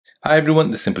Hi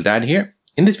everyone, the Simple Dad here.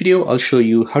 In this video, I'll show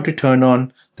you how to turn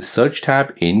on the search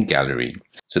tab in Gallery.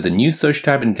 So the new search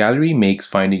tab in Gallery makes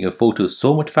finding a photo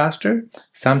so much faster.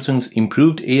 Samsung's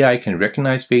improved AI can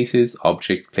recognize faces,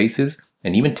 objects, places,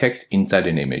 and even text inside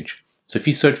an image. So if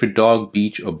you search for dog,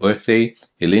 beach, or birthday,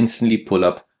 it'll instantly pull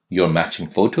up your matching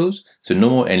photos. So no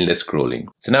more endless scrolling.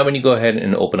 So now when you go ahead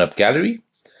and open up Gallery,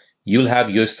 you'll have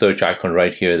your search icon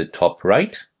right here at the top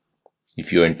right.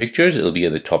 If you're in pictures, it'll be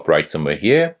at the top right somewhere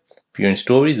here. If you're in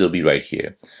stories, it'll be right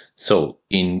here. So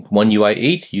in One UI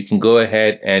 8, you can go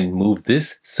ahead and move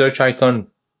this search icon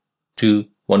to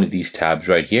one of these tabs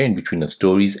right here in between of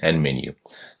stories and menu.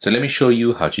 So let me show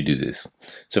you how to do this.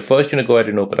 So first, you're going to go ahead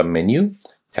and open up menu,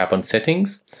 tap on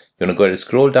settings. You're going to go ahead and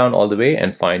scroll down all the way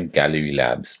and find Gallery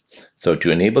Labs. So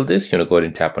to enable this, you're going to go ahead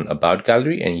and tap on About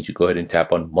Gallery, and you need to go ahead and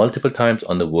tap on multiple times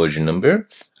on the version number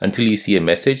until you see a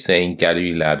message saying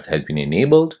Gallery Labs has been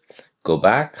enabled. Go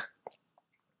back.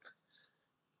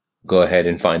 Go ahead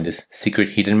and find this secret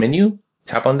hidden menu.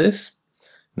 Tap on this.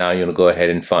 Now you're going to go ahead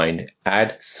and find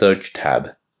Add Search tab.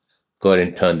 Go ahead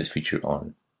and turn this feature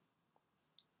on.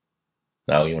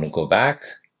 Now you want to go back.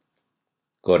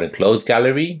 Go ahead and close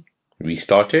Gallery.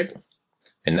 Restart it.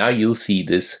 And now you'll see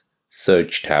this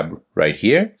search tab right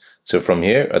here. So from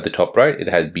here at the top right, it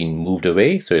has been moved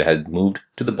away. So it has moved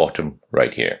to the bottom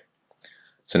right here.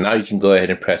 So now you can go ahead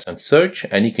and press on search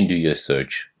and you can do your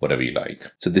search, whatever you like.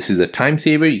 So this is a time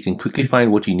saver. You can quickly find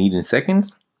what you need in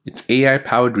seconds. It's AI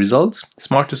powered results,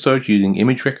 smarter search using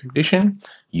image recognition.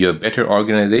 You have better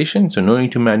organization, so no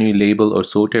need to manually label or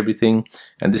sort everything.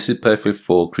 And this is perfect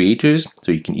for creators,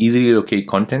 so you can easily locate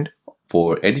content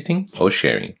for editing or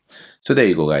sharing. So there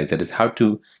you go, guys. That is how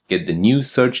to get the new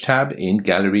search tab in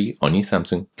Gallery on your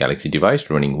Samsung Galaxy device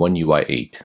running One UI 8.